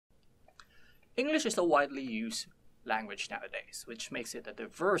English is a widely used language nowadays, which makes it a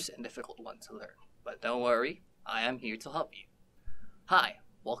diverse and difficult one to learn. But don't worry, I am here to help you. Hi,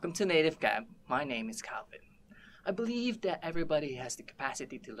 welcome to Native Camp. My name is Calvin. I believe that everybody has the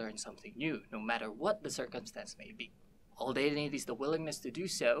capacity to learn something new, no matter what the circumstance may be. All they need is the willingness to do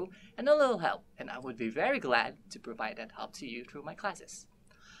so and a little help, and I would be very glad to provide that help to you through my classes.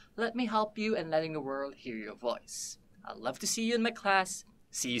 Let me help you in letting the world hear your voice. I'd love to see you in my class.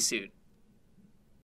 See you soon.